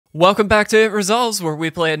Welcome back to It Resolves, where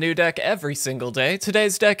we play a new deck every single day.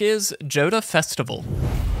 Today's deck is Jodah Festival.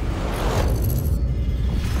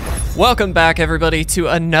 Welcome back, everybody, to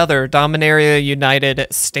another Dominaria United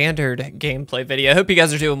standard gameplay video. I hope you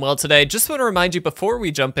guys are doing well today. Just want to remind you before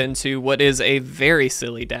we jump into what is a very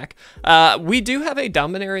silly deck, we do have a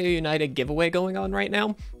Dominaria United giveaway going on right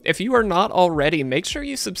now. If you are not already, make sure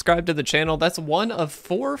you subscribe to the channel. That's one of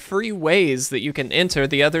 4 free ways that you can enter,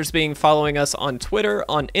 the others being following us on Twitter,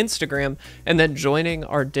 on Instagram, and then joining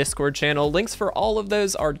our Discord channel. Links for all of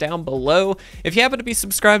those are down below. If you happen to be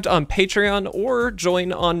subscribed on Patreon or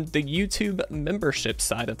join on the YouTube membership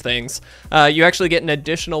side of things, you actually get an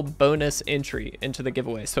additional bonus entry into the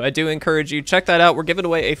giveaway. So I do encourage you, check that out. We're giving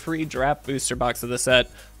away a free draft booster box of the set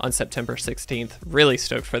on September 16th. Really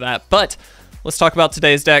stoked for that. But let's talk about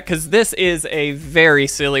today's deck, because this is a very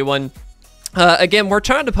silly one. Again, we're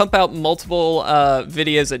trying to pump out multiple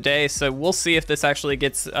videos a day, so we'll see if this actually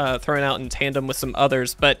gets thrown out in tandem with some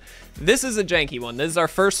others, but this is a janky one. This is our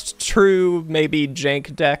first true, maybe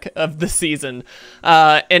jank deck of the season,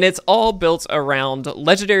 and it's all built around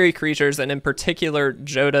legendary creatures, and in particular,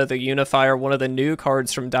 Jodah the Unifier, one of the new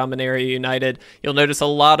cards from Dominaria United. You'll notice a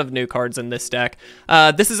lot of new cards in this deck.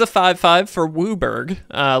 This is a 5/5 for Wooburg.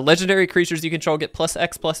 Legendary creatures you control get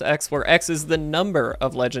 +X/+X, where X is the number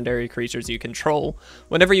of legendary creatures you control.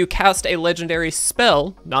 Whenever you cast a legendary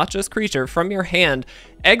spell, not just creature, from your hand,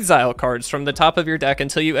 exile cards from the top of your deck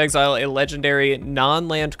until you exile a legendary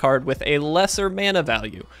non-land card with a lesser mana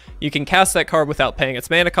value. You can cast that card without paying its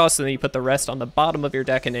mana cost, and then you put the rest on the bottom of your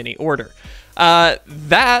deck in any order.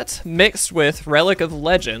 That mixed with Relic of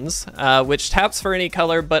Legends, which taps for any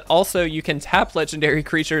color, but also you can tap legendary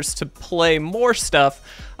creatures to play more stuff,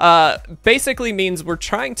 basically means we're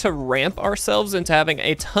trying to ramp ourselves into having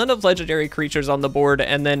a ton of legendary creatures on the board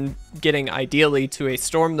and then getting ideally to a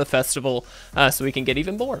Storm the Festival so we can get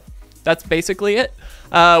even more. That's basically it.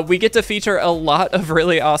 We get to feature a lot of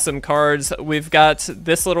really awesome cards. We've got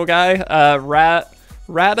this little guy,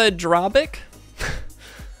 Rada Drobic,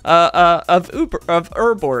 of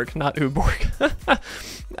Urborg, not Uborg.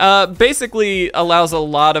 Basically allows a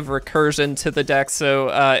lot of recursion to the deck, so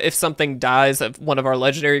if something dies of one of our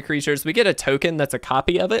legendary creatures, we get a token that's a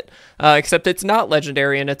copy of it, except it's not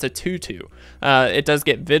legendary and it's a 2/2. It does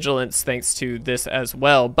get vigilance thanks to this as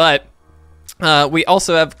well, but we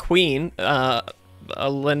also have Queen,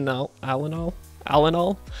 Alinol.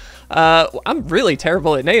 I'm really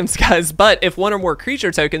terrible at names, guys, but if one or more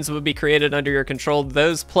creature tokens would be created under your control,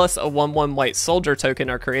 those plus a 1/1 white soldier token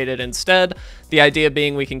are created instead. The idea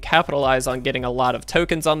being we can capitalize on getting a lot of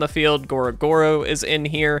tokens on the field. Gorogoro is in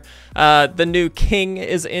here. The new King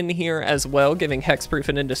is in here as well, giving hexproof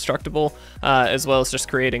and indestructible, as well as just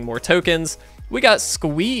creating more tokens. We got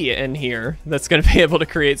Squee in here that's going to be able to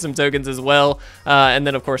create some tokens as well. And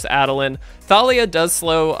then, of course, Adeline. Thalia does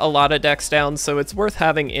slow a lot of decks down, so it's worth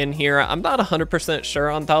having in here. I'm not 100% sure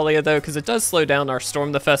on Thalia, though, because it does slow down our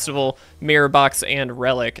Storm the Festival, Mirror Box, and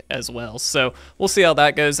Relic as well. So we'll see how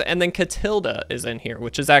that goes. And then Catilda is in here,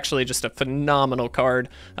 which is actually just a phenomenal card.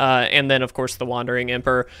 And then, of course, the Wandering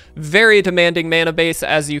Emperor. Very demanding mana base,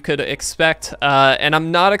 as you could expect. And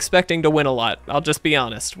I'm not expecting to win a lot. I'll just be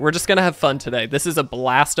honest. We're just going to have fun today. This is a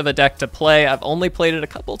blast of a deck to play. I've only played it a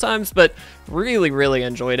couple times, but really, really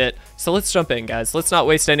enjoyed it. So let's jump in, guys. Let's not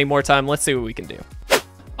waste any more time. Let's see what we can do.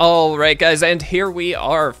 All right, guys, and here we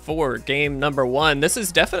are for game number 1. This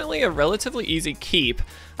is definitely a relatively easy keep.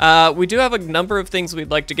 We do have a number of things we'd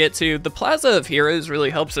like to get to. The Plaza of Heroes really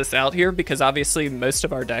helps us out here because obviously most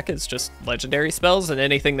of our deck is just legendary spells, and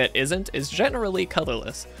anything that isn't is generally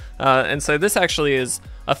colorless. And so this actually is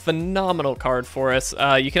a phenomenal card for us.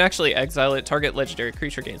 You can actually exile it. Target legendary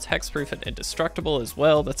creature gains hexproof and indestructible as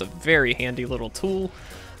well. That's a very handy little tool.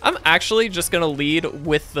 I'm actually just going to lead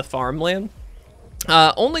with the farmland.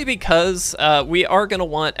 Only because we are going to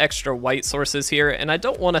want extra white sources here, and I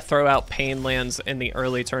don't want to throw out pain lands in the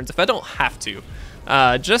early turns if I don't have to,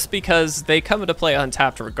 just because they come into play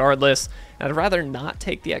untapped regardless, and I'd rather not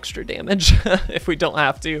take the extra damage if we don't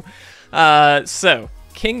have to. So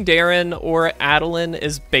King Darren or Adeline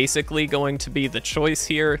is basically going to be the choice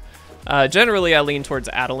here. Generally, I lean towards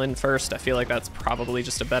Adeline first. I feel like that's probably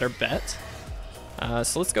just a better bet.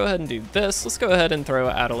 So let's go ahead and do this. Let's go ahead and throw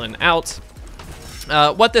Adeline out.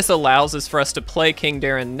 What this allows is for us to play King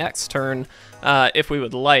Darren next turn if we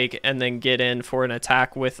would like, and then get in for an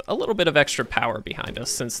attack with a little bit of extra power behind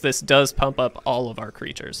us, since this does pump up all of our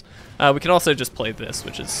creatures. We can also just play this,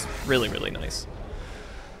 which is really, really nice.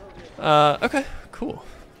 Okay, cool.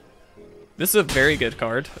 This is a very good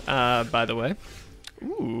card, by the way.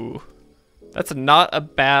 Ooh, that's not a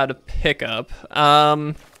bad pickup.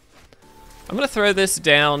 I'm gonna throw this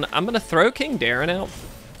down. I'm gonna throw King Darren out.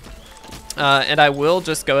 And I will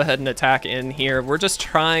just go ahead and attack in here. We're just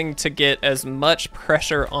trying to get as much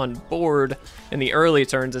pressure on board in the early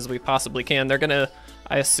turns as we possibly can. They're gonna,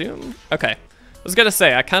 I assume, okay. I was gonna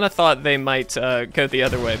say, I kind of thought they might go the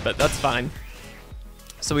other way, but that's fine.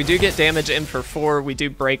 So we do get damage in for 4. We do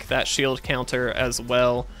break that shield counter as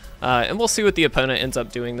well. And we'll see what the opponent ends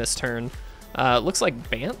up doing this turn. Looks like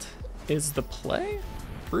Bant is the play.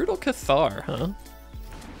 Brutal Cathar, huh?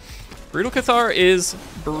 Brutal Cathar is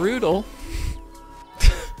brutal.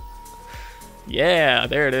 Yeah,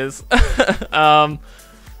 there it is. All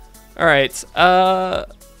right.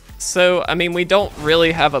 So, I mean, we don't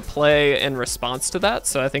really have a play in response to that,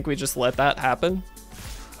 so I think we just let that happen.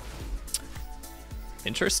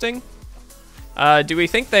 Interesting. Do we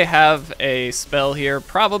think they have a spell here?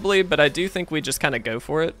 Probably, but I do think we just kind of go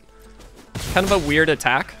for it. Kind of a weird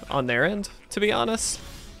attack on their end, to be honest.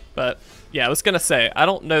 But, yeah, I was going to say, I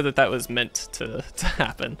don't know that that was meant to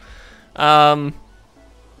happen.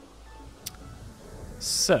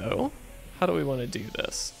 So, how do we want to do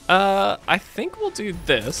this? I think we'll do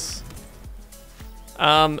this.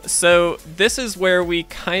 So this is where we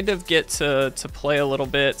kind of get to play a little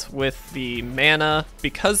bit with the mana.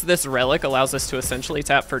 Because this relic allows us to essentially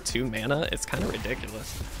tap for 2 mana, it's kind of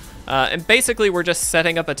ridiculous. And basically we're just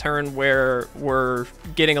setting up a turn where we're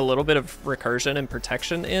getting a little bit of recursion and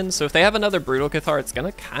protection in. So if they have another Brutal Cathar, it's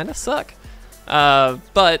gonna kind of suck.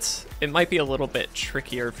 But it might be a little bit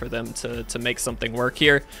trickier for them to make something work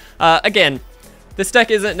here. Again, this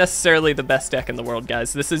deck isn't necessarily the best deck in the world,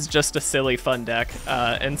 guys. This is just a silly, fun deck,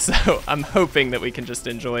 and so I'm hoping that we can just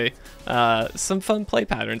enjoy some fun play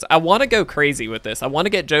patterns. I want to go crazy with this. I want to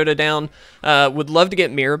get Jodah down. Would love to get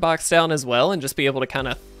Mirror Box down as well and just be able to kind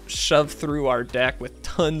of shove through our deck with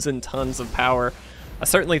tons and tons of power. I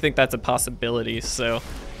certainly think that's a possibility, so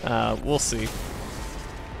we'll see.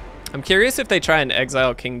 I'm curious if they try and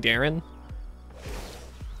exile King Darren.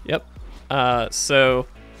 Yep.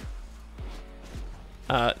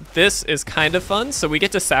 This is kind of fun, so we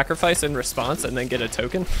get to sacrifice in response and then get a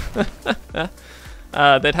token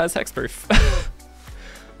that has hexproof.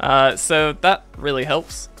 So that really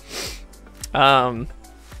helps. Yeah,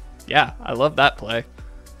 I love that play.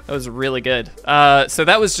 That was really good. So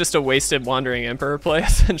that was just a wasted Wandering Emperor play,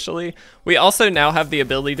 essentially. We also now have the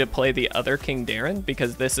ability to play the other King Darren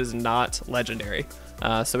because this is not legendary.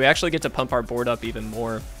 So we actually get to pump our board up even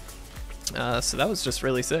more. So that was just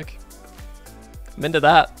really sick. I'm into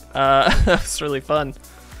that. That was really fun.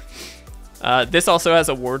 This also has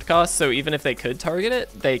a ward cost, so even if they could target it,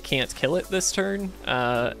 they can't kill it this turn.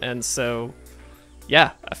 And so,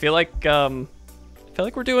 yeah, I feel like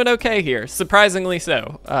we're doing okay here. Surprisingly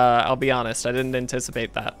so. I'll be honest, I didn't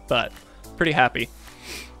anticipate that, but pretty happy.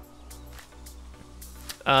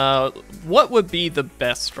 What would be the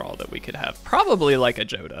best draw that we could have? Probably like a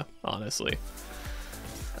Jodah, honestly.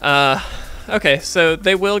 Okay, so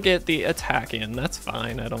they will get the attack in. That's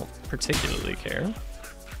fine. I don't particularly care.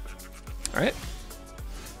 All right.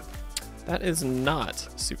 That is not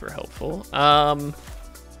super helpful.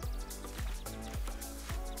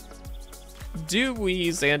 Do we,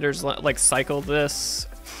 Xander's, like, cycle this?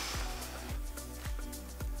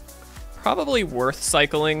 Probably worth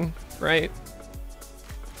cycling, right?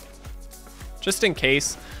 Just in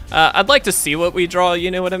case. I'd like to see what we draw,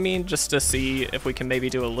 you know what I mean? Just to see if we can maybe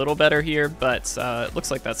do a little better here, but it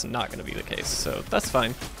looks like that's not going to be the case, so that's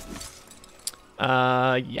fine.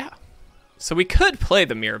 Yeah. So we could play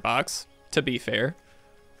the Mirror Box, to be fair.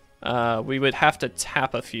 We would have to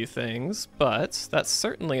tap a few things, but that's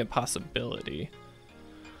certainly a possibility.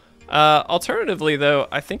 Alternatively, though,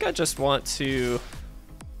 I think I just want to...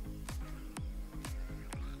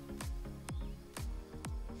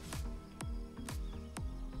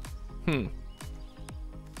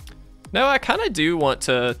 No, I kind of do want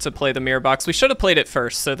to play the Mirror Box. We should have played it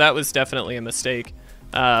first, so that was definitely a mistake.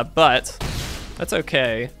 But that's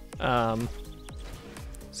okay.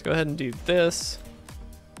 Let's go ahead and do this.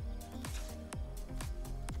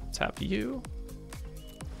 Tap you.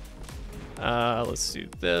 Let's do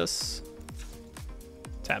this.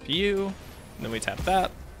 Tap you. And then we tap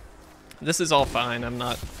that. This is all fine. I'm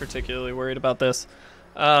not particularly worried about this.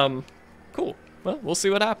 Cool. Well, we'll see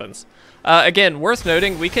what happens. Again, worth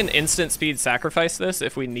noting, we can instant speed sacrifice this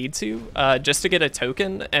if we need to, just to get a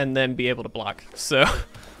token and then be able to block. So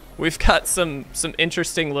we've got some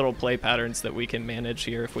interesting little play patterns that we can manage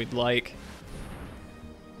here if we'd like.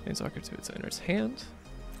 Planeswalker to its owner's hand.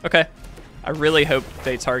 Okay. I really hope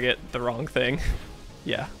they target the wrong thing.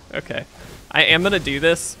 Yeah, okay. I am going to do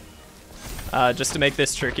this just to make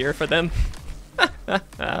this trickier for them.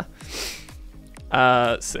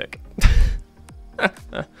 Sick.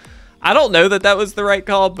 I don't know that that was the right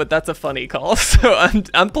call, but that's a funny call. So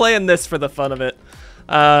I'm playing this for the fun of it.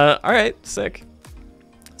 All right, sick.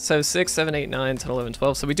 So 6, 7, 8, 9, 10, 11,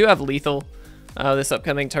 12. So we do have lethal this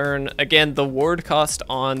upcoming turn. Again, the ward cost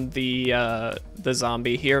on the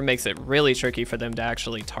zombie here makes it really tricky for them to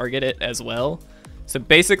actually target it as well. So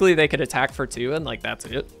basically they could attack for 2 and like that's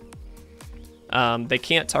it. They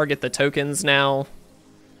can't target the tokens now.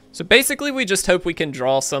 So basically we just hope we can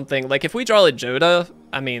draw something. Like if we draw a Jodah,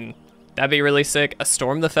 I mean, that'd be really sick. A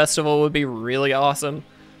Storm the Festival would be really awesome.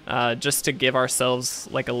 Just to give ourselves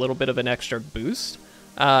like a little bit of an extra boost.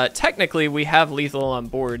 Technically we have lethal on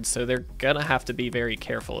board, so they're gonna have to be very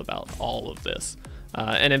careful about all of this.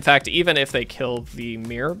 And in fact, even if they kill the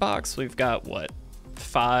mirror box, we've got what?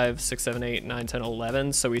 5, 6, 7, 8, 9, 10,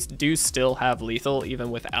 11. So we do still have lethal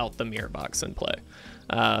even without the mirror box in play.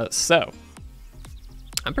 So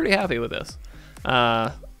I'm pretty happy with this.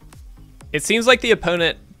 It seems like the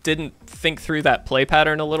opponent didn't think through that play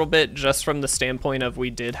pattern a little bit, just from the standpoint of we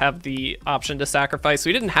did have the option to sacrifice.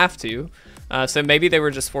 We didn't have to. So maybe they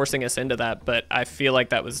were just forcing us into that, but I feel like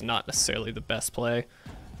that was not necessarily the best play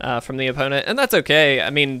from the opponent, and that's okay. I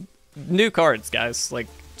mean, new cards, guys, like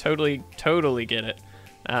totally get it.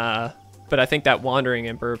 But I think that Wandering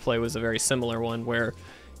Emperor play was a very similar one where,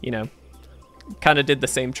 you know, kind of did the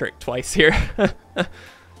same trick twice here.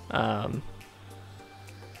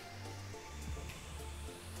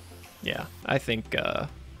 Yeah, I think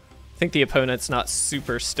the opponent's not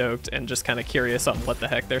super stoked and just kind of curious on what the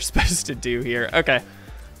heck they're supposed to do here. Okay,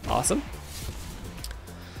 awesome.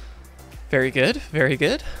 Very good, very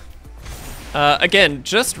good. Again,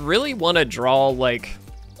 just really want to draw like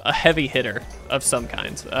a heavy hitter of some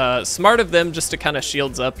kind. Smart of them just to kind of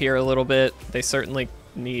shields up here a little bit. They certainly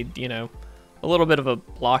need, you know, a little bit of a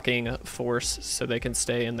blocking force so they can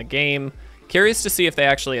stay in the game. Curious to see if they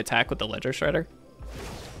actually attack with the Ledger Shredder.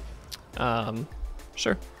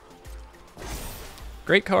 Sure.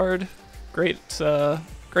 Great card, great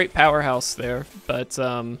powerhouse there, but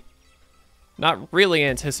not really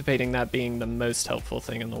anticipating that being the most helpful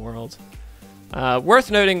thing in the world.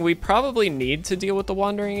 Worth noting, we probably need to deal with the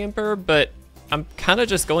Wandering Emperor, but I'm kind of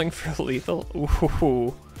just going for lethal.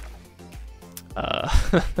 Ooh.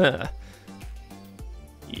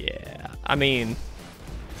 Yeah, I mean,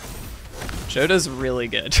 Jodah's really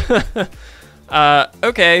good.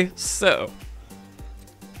 Okay, so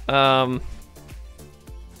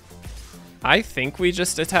I think we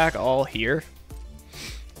just attack all here.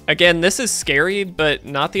 Again, this is scary, but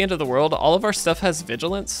not the end of the world. All of our stuff has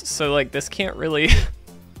vigilance, so like this can't really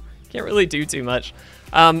do too much.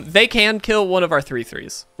 They can kill one of our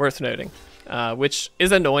 3/3s, worth noting, which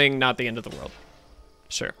is annoying, not the end of the world.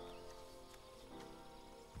 Sure.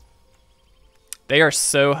 They are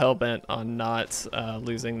so hell-bent on not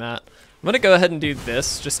losing that. I'm gonna go ahead and do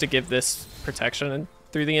this just to give this protection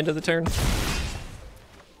through the end of the turn.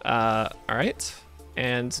 All right,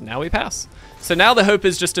 and now we pass. So now the hope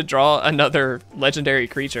is just to draw another legendary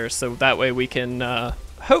creature, so that way we can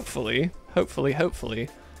hopefully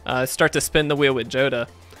start to spin the wheel with Jodah.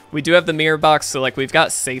 We do have the mirror box, so like we've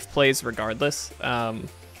got safe plays regardless.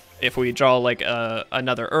 If we draw like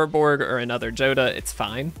another Urborg or another Jodah, it's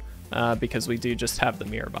fine because we do just have the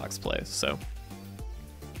mirror box play. So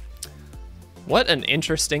what an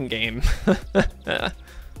interesting game.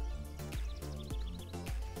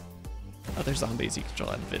 Other zombies you can draw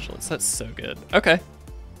out of vigilance. That's so good. Okay.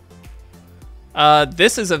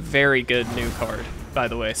 This is a very good new card, by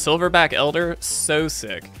the way. Silverback Elder, so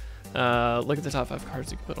sick. Look at the top 5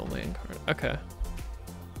 cards you can put on land card. Okay.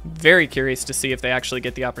 Very curious to see if they actually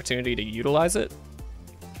get the opportunity to utilize it.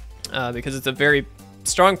 Because it's a very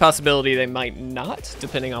strong possibility they might not,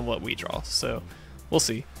 depending on what we draw. So we'll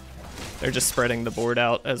see. They're just spreading the board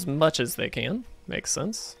out as much as they can. Makes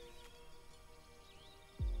sense.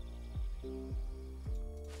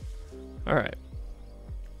 All right.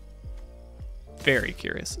 Very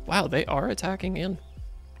curious. Wow, they are attacking in.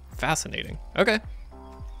 Fascinating. Okay.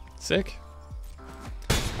 Sick.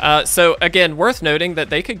 So again, worth noting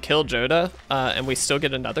that they could kill Jodah, and we still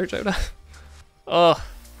get another Jodah. Oh,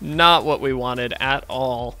 not what we wanted at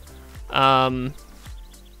all.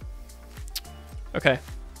 Okay.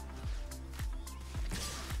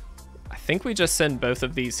 I think we just send both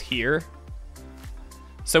of these here.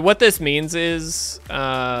 So what this means is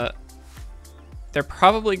they're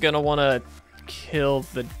probably going to want to kill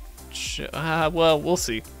the... well, we'll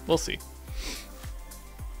see. We'll see.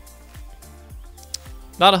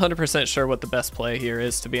 Not 100% sure what the best play here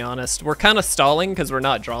is, to be honest. We're kind of stalling because we're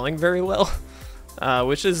not drawing very well,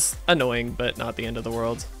 which is annoying, but not the end of the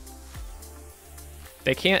world.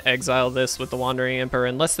 They can't exile this with the Wandering Emperor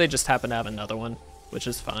unless they just happen to have another one. which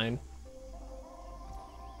is fine.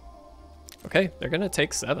 Okay, they're gonna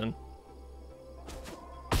take 7.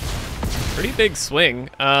 Pretty big swing.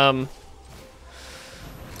 All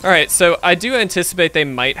right, so I do anticipate they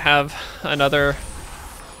might have another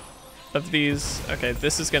of these. Okay,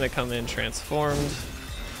 this is gonna come in transformed.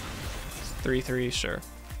 3/3, sure.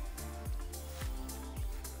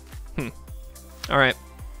 All right,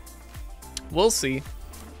 we'll see.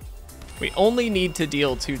 We only need to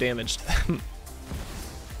deal 2 damage to them.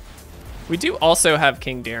 We do also have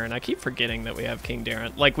King Darren. I keep forgetting that we have King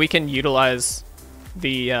Darren. Like, we can utilize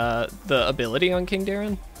the ability on King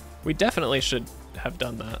Darren. We definitely should have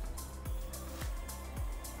done that.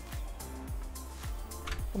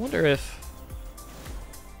 I wonder if...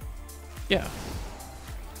 Yeah.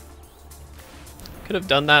 Could have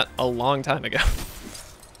done that a long time ago.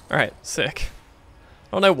 All right, sick.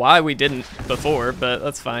 I don't know why we didn't before, but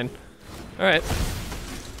that's fine. All right.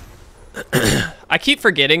 I keep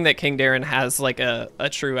forgetting that King Darren has like a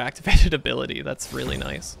true activated ability. That's really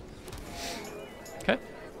nice. Okay.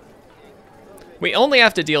 We only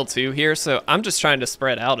have to deal 2 here, so I'm just trying to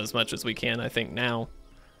spread out as much as we can, I think, now.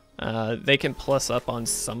 They can plus up on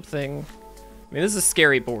something. I mean, this is a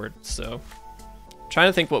scary board, so... Trying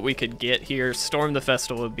to think what we could get here. Storm the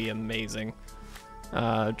Festival would be amazing.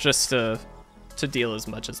 Just to deal as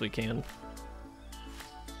much as we can.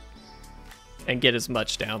 And get as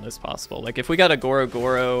much down as possible. Like, if we got a Goro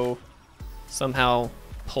Goro somehow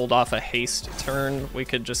pulled off a haste turn, we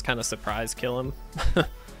could just kind of surprise kill him.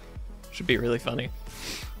 Should be really funny.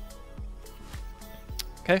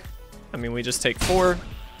 Okay. I mean, we just take 4.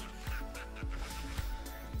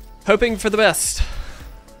 Hoping for the best.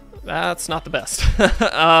 That's not the best.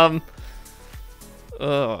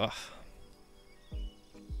 Ugh.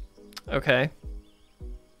 Okay.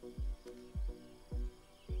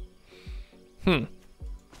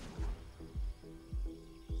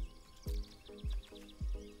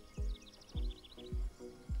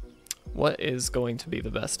 What is going to be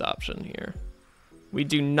the best option here? We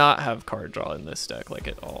do not have card draw in this deck, like,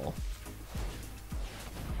 at all.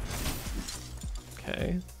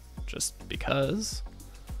 Okay, just because.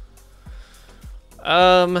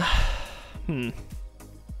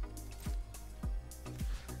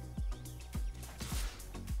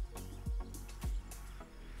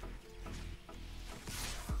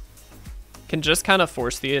 Can just kind of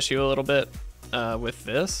force the issue a little bit with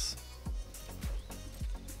this.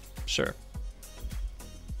 Sure.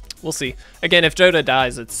 We'll see. Again, if Jodah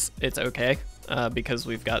dies, it's okay because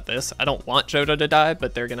we've got this. I don't want Jodah to die,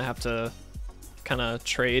 but they're gonna have to kind of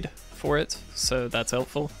trade for it, so that's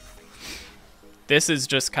helpful. This is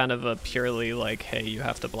just kind of a purely like, hey, you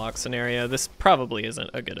have to block scenario. This probably isn't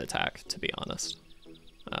a good attack, to be honest.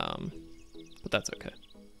 But that's okay.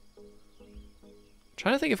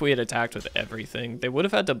 Trying to think if we had attacked with everything. They would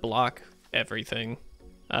have had to block everything.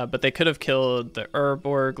 But they could have killed the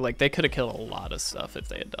Urborg. Like, they could have killed a lot of stuff if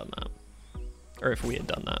they had done that. Or if we had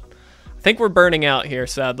done that. I think we're burning out here,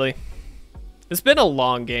 sadly. It's been a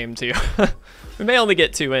long game, too. We may only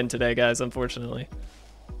get 2 in today, guys, unfortunately.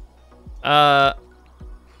 Just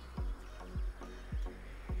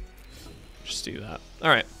do that.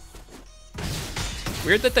 Alright.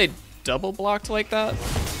 Weird that they double blocked like that.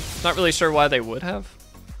 Not really sure why they would have.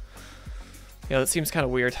 Yeah, that seems kind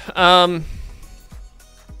of weird. Okay.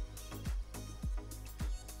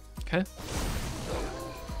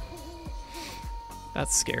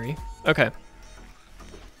 That's scary. Okay.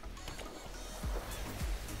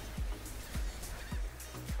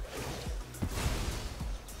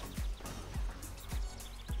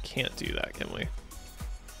 Can't do that, can we?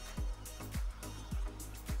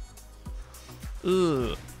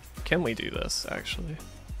 Ugh. Can we do this, actually?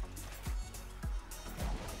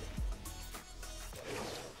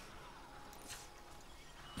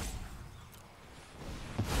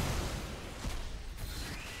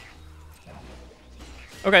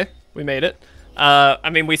 Okay, we made it.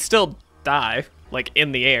 I mean, we still die, like,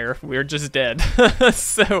 in the air. We're just dead.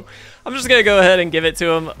 So I'm just gonna go ahead and give it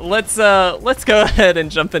to him. Let's go ahead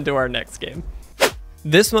and jump into our next game.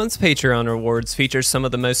 This month's Patreon rewards features some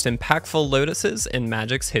of the most impactful Lotuses in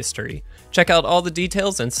Magic's history. Check out all the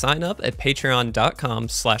details and sign up at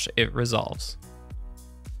patreon.com/itresolves.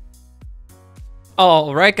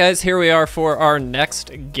 All right, guys, here we are for our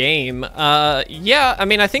next game. Yeah, I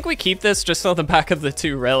mean, I think we keep this just on the back of the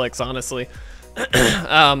 2 relics, honestly.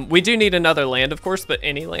 We do need another land, of course, but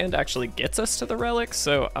any land actually gets us to the relics,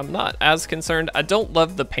 so I'm not as concerned. I don't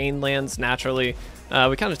love the pain lands naturally.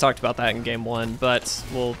 We kind of talked about that in game 1, but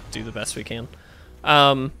we'll do the best we can.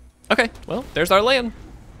 Okay, well, there's our land.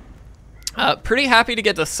 Pretty happy to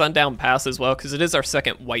get the Sundown Pass as well, because it is our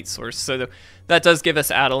second white source. So that does give us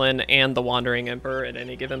Adeline and the Wandering Emperor at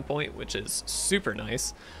any given point, which is super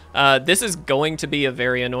nice. This is going to be a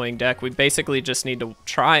very annoying deck. We basically just need to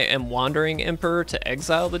try and Wandering Emperor to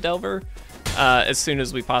exile the Delver as soon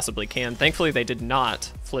as we possibly can. Thankfully, they did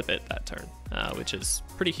not flip it that turn, which is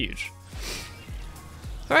pretty huge.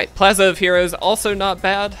 All right, Plaza of Heroes, also not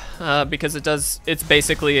bad, because it's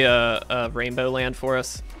basically a rainbow land for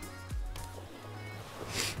us.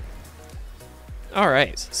 All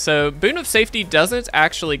right, so Boon of Safety doesn't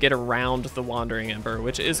actually get around the Wandering Emperor,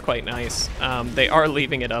 which is quite nice. They are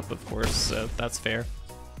leaving it up, of course, so that's fair.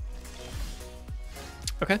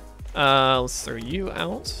 Okay, let's throw you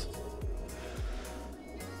out.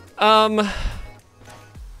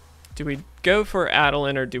 Do we go for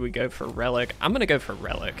Adeline or do we go for Relic? I'm gonna go for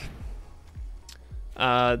Relic.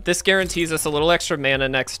 This guarantees us a little extra mana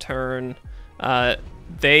next turn.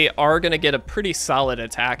 They are going to get a pretty solid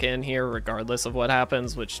attack in here regardless of what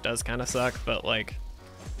happens, which does kind of suck, but like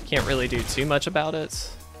can't really do too much about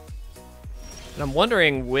it. And I'm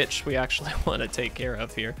wondering which we actually want to take care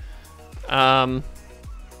of here. And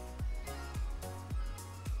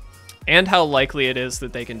how likely it is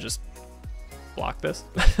that they can just block this.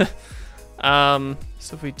 So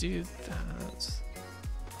if we do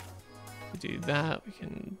that, we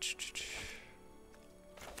can...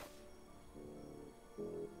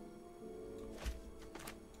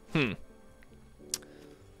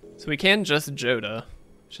 So we can just Jodah,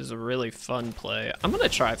 which is a really fun play. I'm gonna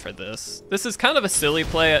try for this. This is kind of a silly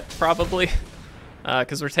play, probably,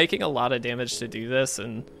 because we're taking a lot of damage to do this,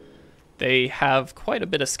 and they have quite a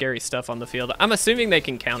bit of scary stuff on the field. I'm assuming they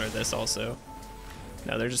can counter this also.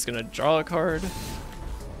 No, they're just gonna draw a card.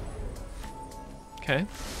 Okay.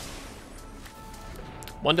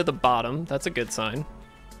 One to the bottom, that's a good sign.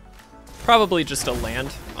 Probably just a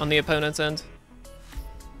land on the opponent's end.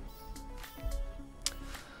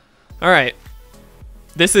 All right,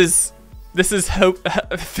 this is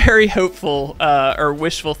very hopeful or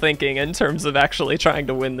wishful thinking in terms of actually trying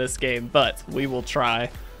to win this game, but we will try.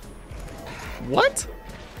 What?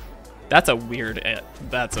 That's a weird,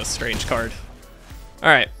 that's a strange card. All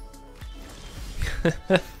right.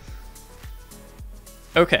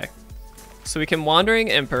 Okay, so we can Wandering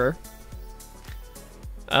Emperor,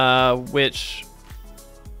 which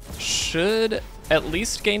should at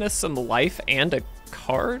least gain us some life and a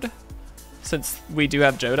card, since we do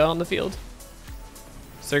have Jodah on the field.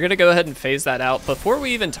 So they're gonna go ahead and phase that out before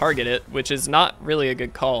we even target it, which is not really a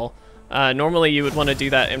good call. Normally you would want to do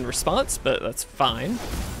that in response, but that's fine.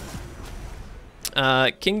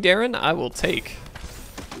 King Darren, I will take.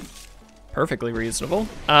 Perfectly reasonable.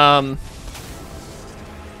 Let's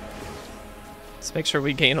make sure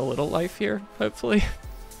we gain a little life here, hopefully.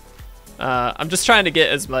 I'm just trying to get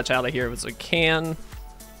as much out of here as we can.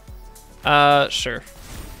 Sure.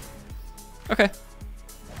 Okay.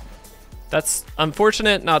 That's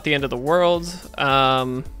unfortunate, not the end of the world.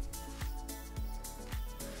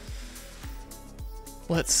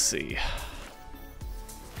 Let's see.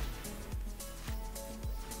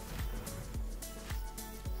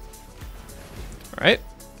 All right,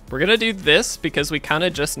 we're gonna do this because we kind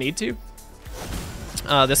of just need to.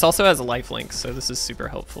 This also has a lifelink, so this is super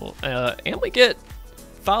helpful. And we get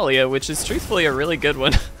Thalia, which is truthfully a really good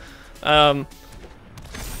one. All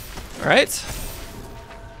right.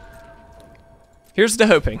 Here's to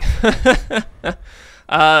hoping.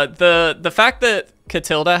 The fact that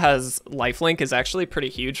Catilda has lifelink is actually pretty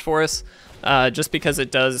huge for us, just because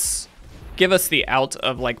it does give us the out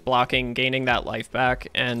of like blocking, gaining that life back,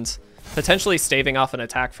 and potentially staving off an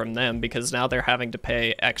attack from them, because now they're having to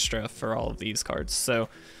pay extra for all of these cards. So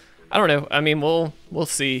I don't know. I mean, we'll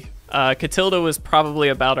see. Catilda was probably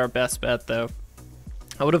about our best bet, though.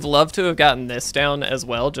 I would have loved to have gotten this down as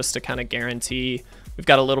well, just to kind of guarantee we've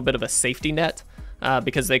got a little bit of a safety net,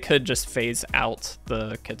 because they could just phase out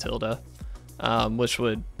the Catilda, which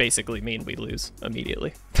would basically mean we lose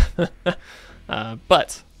immediately.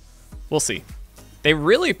 But we'll see. They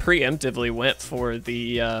really preemptively went for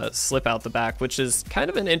the slip out the back, which is kind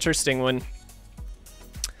of an interesting one.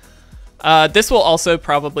 This will also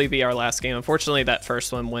probably be our last game. Unfortunately, that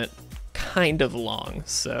first one went kind of long,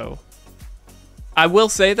 so... I will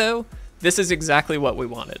say, though, this is exactly what we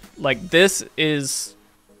wanted. Like, this is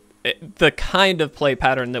the kind of play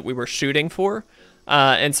pattern that we were shooting for,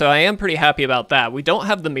 and so I am pretty happy about that. We don't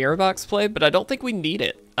have the mirror box play, but I don't think we need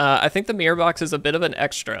it. I think the mirror box is a bit of an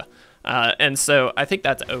extra, and so I think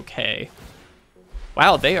that's okay.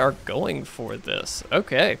 Wow, they are going for this.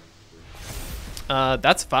 Okay.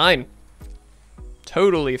 That's fine.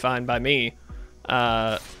 Totally fine by me.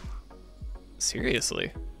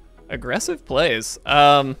 Seriously. Aggressive plays.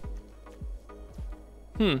 I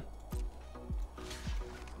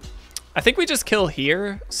think we just kill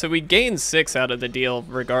here, so we gain 6 out of the deal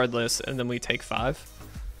regardless, and then we take 5.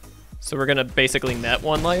 So we're gonna basically net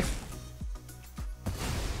 1 life.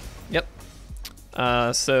 Yep.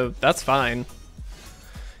 So that's fine.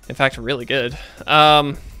 In fact, really good.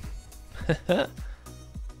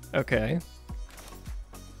 Okay.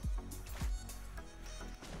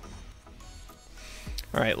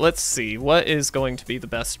 All right, let's see. What is going to be the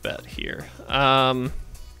best bet here?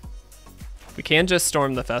 We can just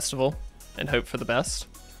storm the festival and hope for the best,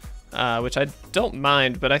 which I don't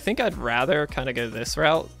mind, but I think I'd rather kind of go this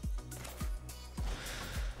route.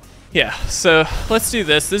 Yeah, so let's do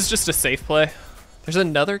this. This is just a safe play. There's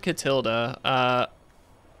another Catilda.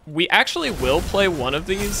 We actually will play one of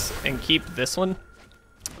these and keep this one.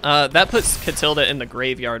 That puts Catilda in the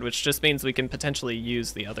graveyard, which just means we can potentially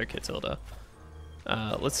use the other Catilda.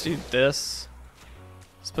 Let's do this.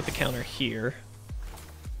 Let's put the counter here.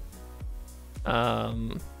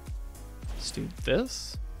 Let's do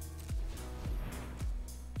this.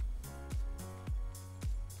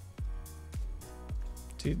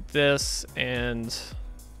 Do this and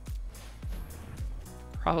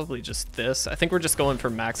probably just this. I think we're just going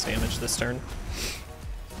for max damage this turn.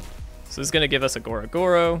 So this is gonna give us a Goro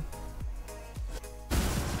Goro,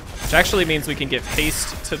 which actually means we can give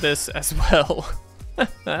haste to this as well.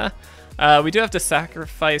 We do have to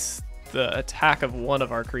sacrifice the attack of one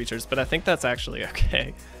of our creatures, but I think that's actually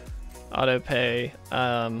okay. Auto pay.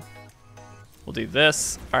 We'll do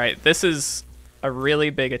this. All right, this is a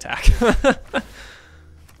really big attack.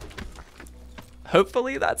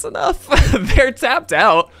 Hopefully that's enough. They're tapped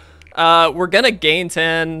out. We're gonna gain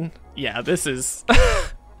 10. Yeah, this is...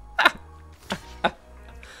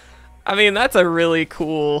 I mean, that's a really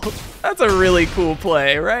cool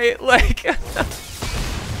play, right? Like,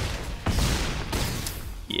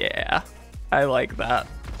 yeah, I like that.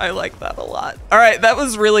 I like that a lot. All right, that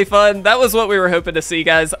was really fun. That was what we were hoping to see,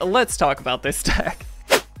 guys. Let's talk about this deck.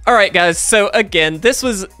 All right, guys, so again, this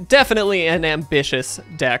was definitely an ambitious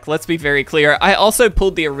deck. Let's be very clear. I also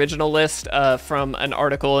pulled the original list from an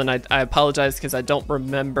article, and I apologize because I don't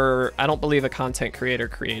remember. I don't believe a content creator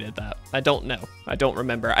created that. I don't know. I don't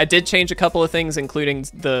remember. I did change a couple of things, including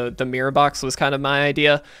the mirror box was kind of my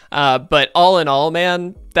idea. But all in all,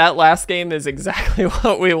 man, that last game is exactly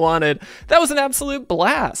what we wanted. That was an absolute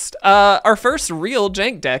blast. Our first real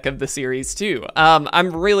jank deck of the series, too.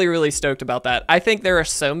 I'm really, really stoked about that. I think there are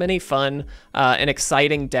so many fun and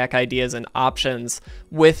exciting deck ideas and options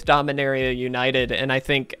with Dominaria United, and I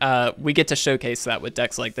think we get to showcase that with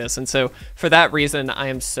decks like this. And so for that reason, I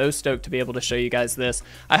am so stoked to be able to show you guys this.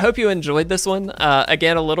 I hope you enjoyed this one.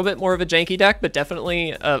 Again, a little bit more of a janky deck, but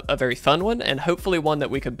definitely a very fun one, and hopefully one that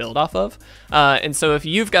we could build off of. And so if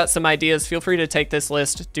you've got some ideas, feel free to take this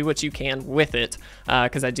list, do what you can with it,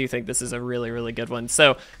 because I do think this is a really, really good one.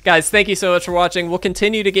 So guys, thank you so much for watching. We'll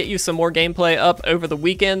continue to get you some more gameplay up over the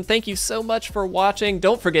weekend. Thank you so much for watching.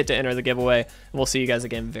 Don't forget to enter the giveaway, and we'll see you guys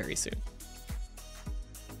again very soon.